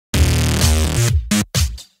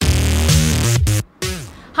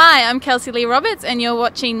Hi, I'm Kelsey-Lee Roberts and you're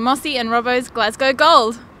watching Mossy and Robbo's Glasgow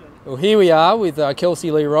Gold. Well, here we are with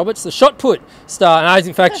Kelsey-Lee Roberts, the shot put star. No,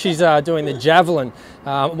 in fact, she's doing the Javelin.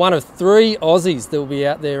 One of three Aussies that will be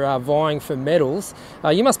out there vying for medals.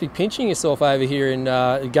 You must be pinching yourself over here in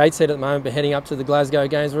Gateshead at the moment, but heading up to the Glasgow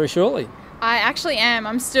Games very shortly. I actually am.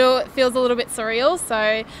 It feels a little bit surreal,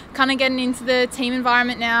 so kind of getting into the team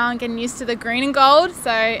environment now and getting used to the green and gold,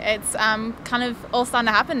 so it's kind of all starting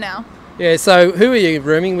to happen now. Yeah, so who are you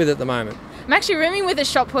rooming with at the moment? I'm actually rooming with a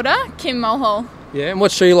shot putter, Kim Mulhall. Yeah, and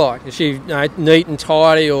what's she like? Is she neat and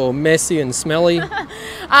tidy or messy and smelly?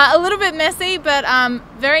 A little bit messy, but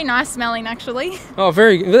very nice smelling actually. Oh,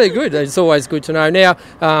 very, very good. It's always good to know. Now,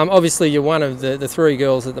 obviously you're one of the three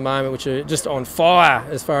girls at the moment which are just on fire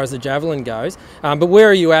as far as the Javelin goes. But where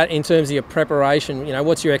are you at in terms of your preparation? You know,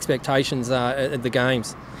 what's your expectations at the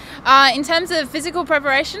Games? In terms of physical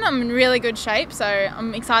preparation, I'm in really good shape, so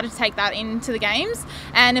I'm excited to take that into the Games.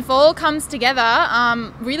 And if all comes together,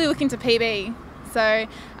 I'm really looking to PB. So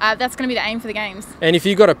that's going to be the aim for the Games. And if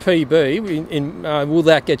you got a PB, will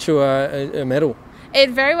that get you a medal? It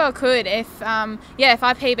very well could. If I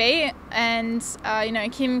PB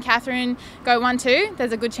and Kim, Catherine go 1-2,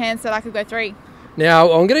 there's a good chance that I could go 3.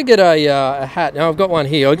 Now I'm going to get a hat. Now I've got one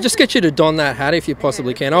here. I'll just get you to don that hat if you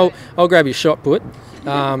possibly can. I'll grab your shot put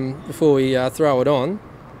before we throw it on.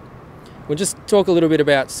 We'll just talk a little bit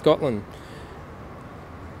about Scotland.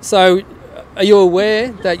 So, are you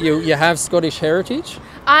aware that you have Scottish heritage?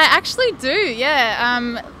 I actually do,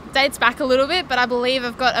 yeah. Dates back a little bit, but I believe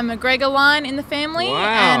I've got a McGregor line in the family. Wow.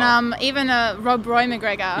 And even a Rob Roy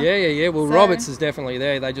McGregor. Yeah. Well, Roberts is definitely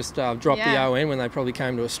there. They just dropped the ON when they probably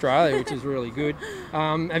came to Australia, which is really good.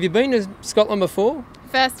 Have you been to Scotland before?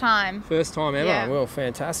 First time. First time ever? Yeah. Well,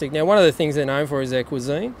 fantastic. Now, one of the things they're known for is their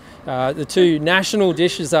cuisine. The two national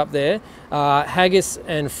dishes up there, haggis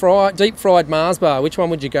and deep fried Mars bar. Which one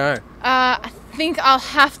would you go? I think I'll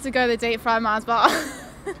have to go the deep fried Mars bar.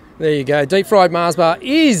 There you go. Deep fried Mars bar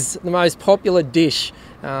is the most popular dish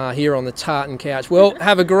here on the tartan couch. Well,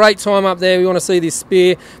 have a great time up there. We want to see this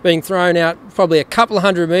spear being thrown out probably a couple of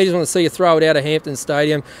 100 metres. We want to see you throw it out of Hampton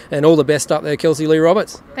Stadium. And all the best up there, Kelsey-Lee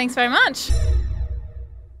Roberts. Thanks very much.